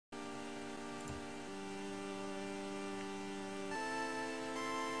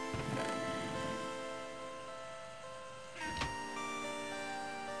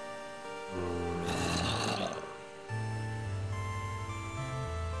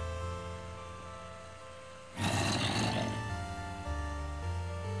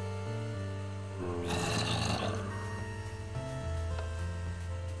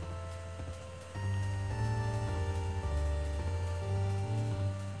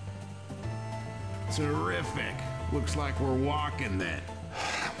Terrific. Looks like we're walking then.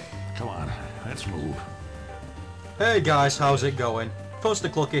 Come on, let's move. Hey guys, how's it going?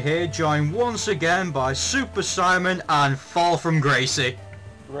 FusterClucky here, joined once again by Super Saiymon and Fall from Gracie.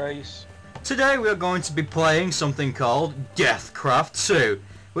 Grace. Today we are going to be playing something called Deathcraft 2,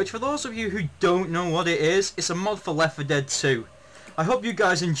 which for those of you who don't know what it is, it's a mod for Left 4 Dead 2. I hope you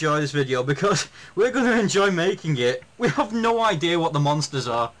guys enjoy this video because we're going to enjoy making it. We have no idea what the monsters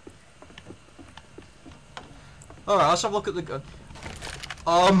are. Alright, let's have a look at the gun.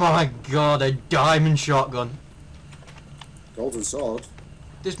 Oh my god, a diamond shotgun. Golden sword.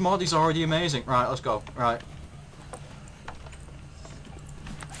 This mod is already amazing. Right, let's go. Right.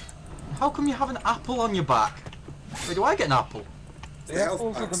 How come you have an apple on your back? Wait, do I get an apple? The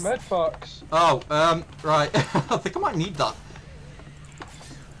apples are the med packs. Oh, right. I think I might need that.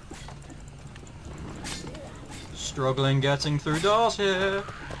 Struggling getting through doors here.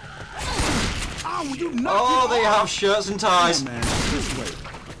 Oh, they have shirts and ties. Man, this way.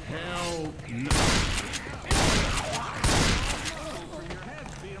 Hell no.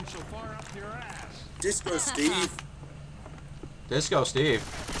 Disco Steve. Disco Steve.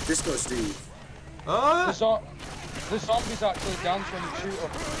 Disco Steve. Oh. The zombies actually dance when you shoot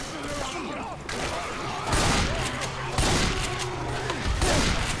them.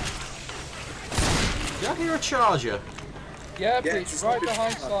 Did I hear a charger? Yeah, but Yeah, it's it's right a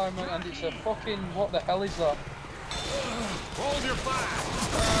behind big- Simon, and it's a fucking, what the hell is that? Hold your fire.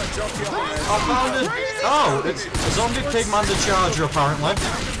 Jockey on there. I found it. Oh, it's a zombie pigman the charger apparently.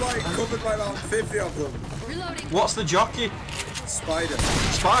 Covered by about 50 of them. What's the jockey? Spider.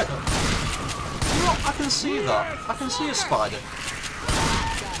 Spider. You know, I can see that. I can see a spider.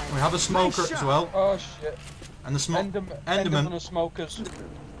 We have a smoker as well. Oh shit. And the smoke. Enderman Enderman. are smokers.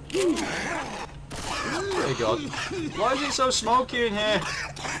 Pretty good. Why is it so smoky in here? I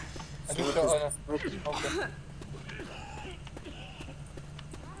just shot a smoker.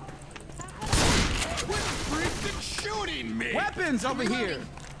 Shooting me. Weapons over here!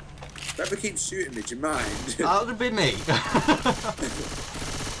 Whoever keeps shooting me, do you mind? That would be me.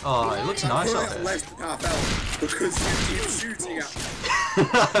 Oh, it looks nice out I'm there. less than half health because you keep shooting at me.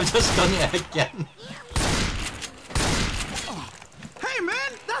 I've just done it again. Hey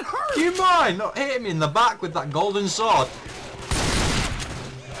man, that hurt! Do you mind not hitting me in the back with that golden sword?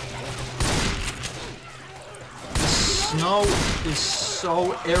 The snow is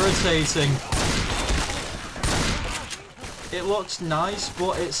so irritating. It looks nice,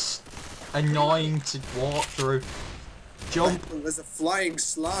 but it's annoying to walk through. Jump. There's a flying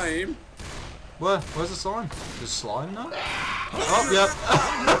slime. Where's the slime? There's slime now? Oh, yep.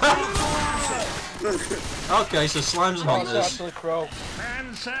 Okay, so slimes and Oh, it's hunters. actually Crow.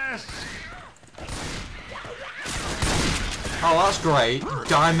 Princess. Oh, that's great.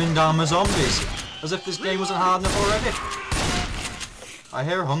 Diamond armor zombies. As if this game wasn't hard enough already. I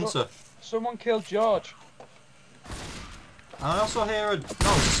hear a hunter. Someone killed George. I also hear a... No,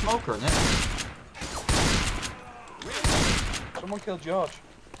 it's a smoker, isn't it? Someone killed George.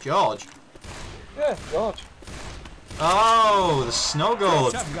 George. Yeah, George. Oh, the snow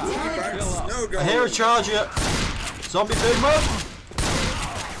gold. Tough guy. No go. I hear a charger. Zombie pigman.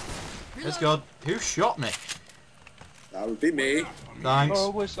 It's good. Who shot me? That would be me. Thanks.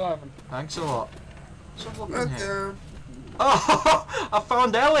 Probably Simon. Thanks a lot. Let's have a look in here. Okay. Oh, I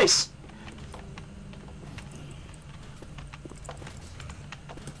found ELLIS.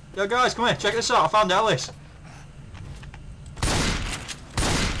 Yo guys, come here, check this out, I found ELLIS.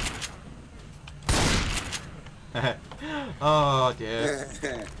 Oh dear.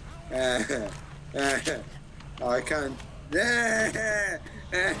 I can't.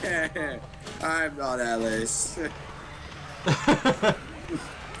 I'm not Ellis.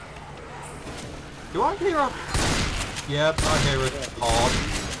 Do I hear a... Yep, I hear a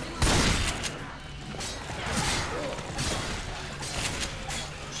horde.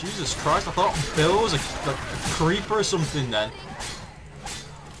 Jesus Christ, I thought Bill was a creeper or something then.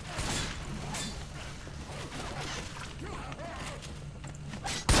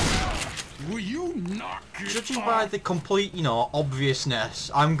 Will you knock it Judging off? by the complete, you know,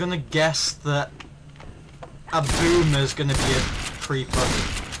 obviousness, I'm gonna guess that a boomer's gonna be a creeper.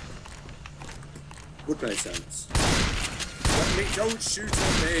 Would make sense. Don't shoot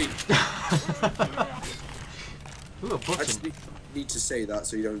at me. Ooh, a I just button. need to say that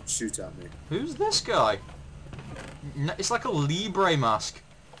so you don't shoot at me. Who's this guy? It's like a Libre mask.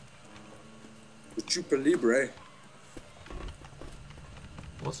 The Chupa Libre.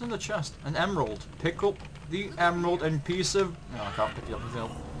 What's in the chest? An emerald. Pick up the emerald and piece of... No, I can't pick it up.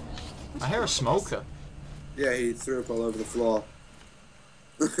 I hear a smoker. Yeah, he threw up all over the floor.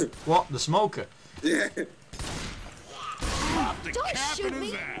 What? The smoker? Yeah. Don't shoot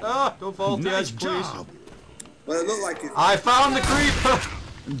me. Ah, don't fall off the Nice edge, please. job. Well, it looked like it. I found the creeper!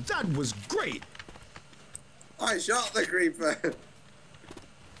 That was great. I shot the creeper.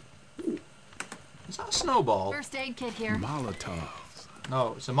 Is that a snowball? First aid kit here. Molotovs.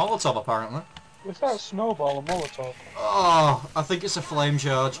 No, it's a Molotov apparently. Was that a snowball or Molotov? Oh, I think it's a flame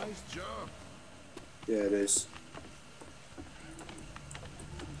charge. Nice job. Yeah, it is.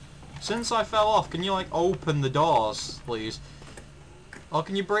 Since I fell off, can you like open the doors, please? Or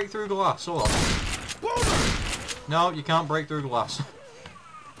can you break through glass? Hold on. No, you can't break through glass.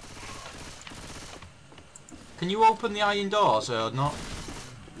 Can you open the iron doors or not?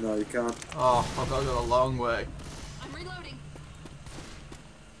 No, you can't. Oh, I've got to go a long way. I'm reloading.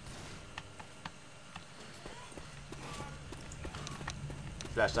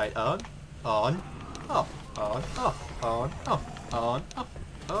 Flashlight on, off, on, off, on, off, on,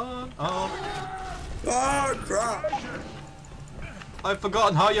 on. Oh, crap! I've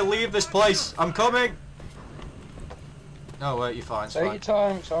forgotten how you leave this place. I'm coming. No, wait, you're fine. It's Take fine. your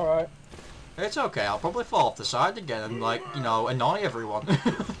time, it's alright. It's okay. I'll probably fall off the side again and like, you know, annoy everyone.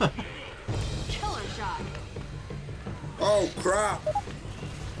 Killer shot. Oh, crap!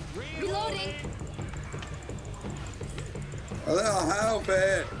 Reloading. A little help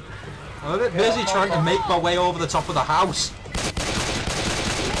here. I'm a bit busy trying to make my way over the top of the house.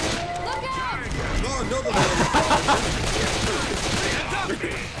 Look out. Oh, another one.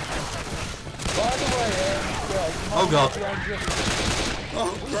 By the way, yeah, Oh god.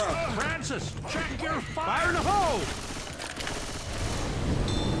 Oh, crap. Francis, check your fire in the hole.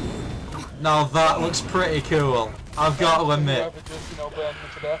 Now that looks pretty cool. I've got to admit, Whoever just, you know, burned me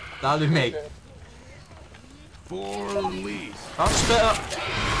to death. that'd be me. For Lee. I'm spit up.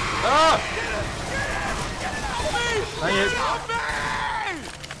 Ah! Thank you.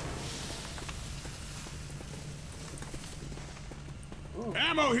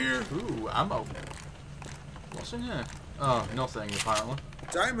 Ammo here. Ooh, ammo. What's in here? Oh, nothing apparently.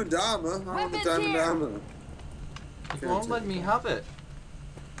 Diamond armor. I want the Weapons diamond here. armor. You won't let me have it.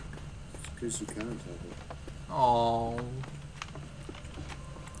 Because you can't have it. Oh.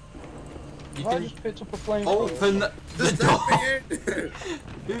 You I can just picked up a flame. open the Just door. let me in.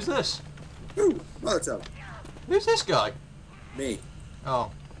 Who's this? Ooh, Molotov. Who's this guy? Me.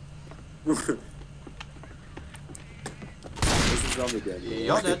 Oh, This is zombie dead.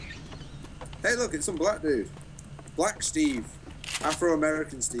 you're dead. Hey, look, it's some black dude. Black Steve.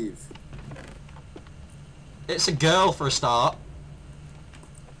 Afro-American Steve. It's a girl for a start.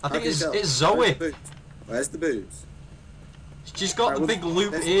 I think How can you tell? it's Zoe. Where's the boots? She's got Right, the well, big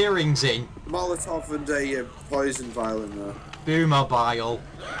loop there's- earrings in. Molotov and a poison vial in there. Boomobile.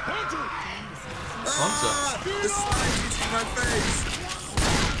 Ah! The spike is in my face!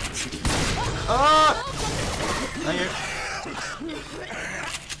 Ah! Thank you.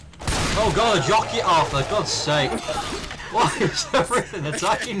 Oh god, a jockey off, for God's sake. Why is everything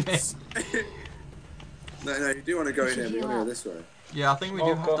attacking me? No, you do want to go in here, but you want to go this way. Yeah, I think we do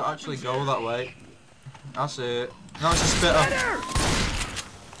Oh, have God. to actually go that way. That's it. No, it's a spitter.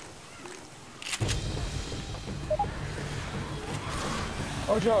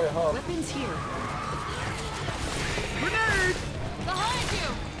 Oh, Joey, hard. Weapons here. Grenade! Behind you.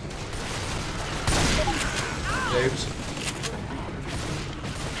 Oops.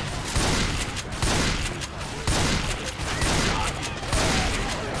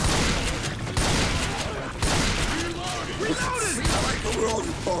 I like that we're all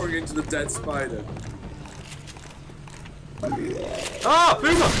just pouring into the dead spider. Ah!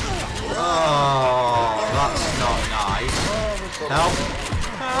 Boomer! Oh, that's not nice. Help!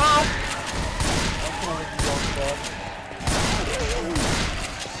 Help!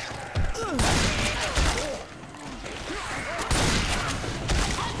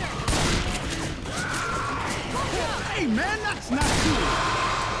 Hey man, that's not cool.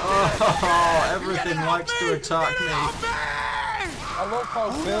 Oh, everything likes to attack me. I love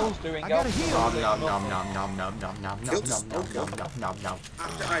how Bill's doing. I gotta heal. Nom nom nom nom nom nom nom nom nom Killed nom nom nom nom nom nom.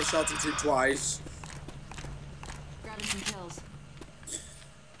 After I shot at it twice. Grabbing some pills.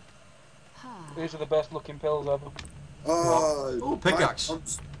 These are the best looking pills ever. Oh, Ooh, pickaxe. Pipe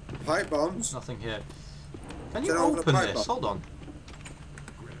bombs. Pipe bombs. Nothing here. Can you Turn over the open pipe this? bomb. Hold on.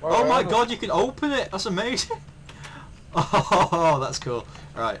 Where Oh my are they? god, you can open it! That's amazing! Oh, that's cool.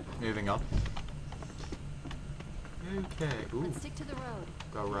 Right, moving on. Okay, ooh, Let's stick to the road.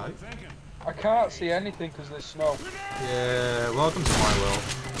 go right. I can't see anything because there's snow. Yeah, welcome to my world.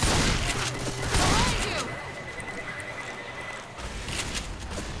 Behind you.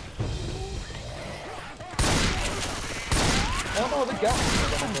 Oh no, the gas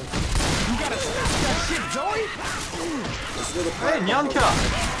is gotta stop that shit, Zoe! There's another Hey, pipe. Nyanka!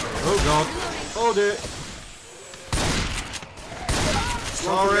 Oh god. Hold it.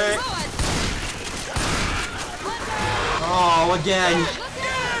 Sorry. Oh, again.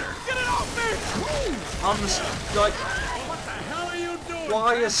 Get it off me! I'm just, like, What the hell are you doing?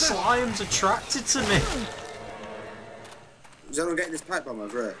 why are slimes attracted to me? Is anyone getting this pipe bomb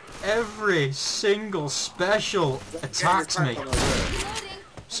over here? Every single special attacks me. Getting this pipe bomb over here. Reloading.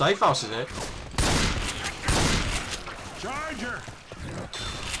 Safe house is it? Charger!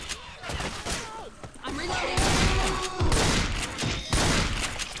 I'm reloading.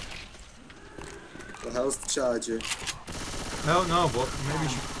 The hell's the charger? No, no, but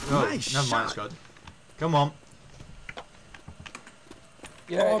maybe. Oh, Nice never mind, shot. Scott. Come on.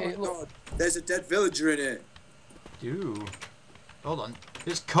 Yeah, Oh my it look, god, there's a dead villager in it. Dude. Hold on.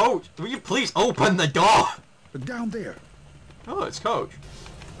 It's Coach. Will you please open the door? But down there. Oh, it's Coach.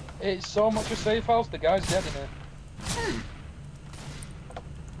 it's so much a safe house, the guy's dead in it.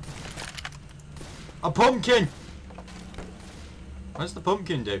 A pumpkin! What's the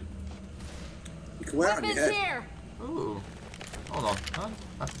pumpkin do? You can wear it on your Weapons head. here. Ooh. Hold on.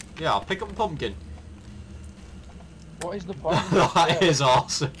 Yeah, I'll pick up the pumpkin. What is the point? That is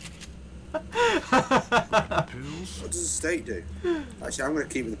awesome. Pills? What does a steak do? Actually, I'm gonna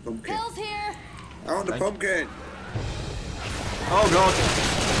keep with the pumpkin. Pills here. I want the Thank you. pumpkin. Oh god.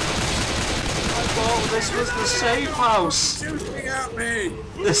 I thought this was the safe house. Shooting at me.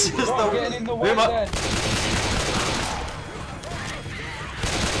 This is Stop getting in the way Wait, ma- then.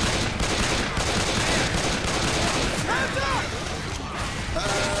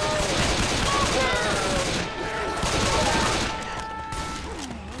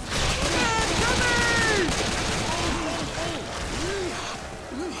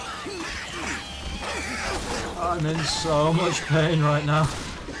 I'm in so much pain right now.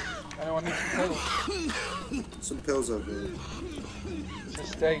 Anyone need some pills? Some pills over here. It's a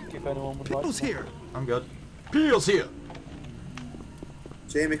steak if anyone would like Who's some. here? I'm good. Peel's here.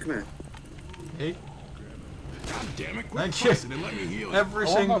 Jamie, come here. Hey, God damn it, quit Thank you. pressing and let me heal. every I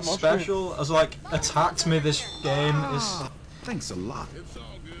want single that mushroom. special has like attacked me this game is. Thanks a lot. It's all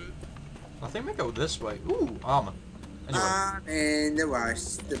good. I think we go this way. Ooh, armor. Anyway, I'm in the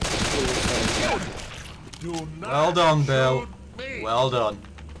worst. Do not well done, Bill. shoot me. Well done.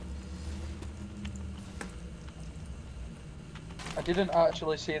 I didn't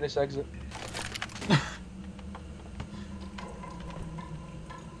actually see this exit.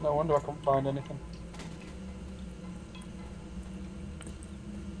 No wonder I couldn't find anything.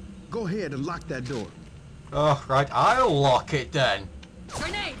 Go ahead and lock that door. Oh, right, I'll lock it then.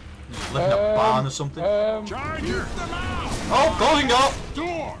 Grenade. Live in a barn or something. Charger! Them out! Oh, closing up!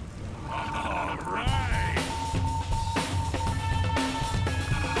 Door! All right!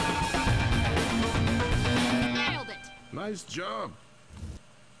 Nailed it. Nice job.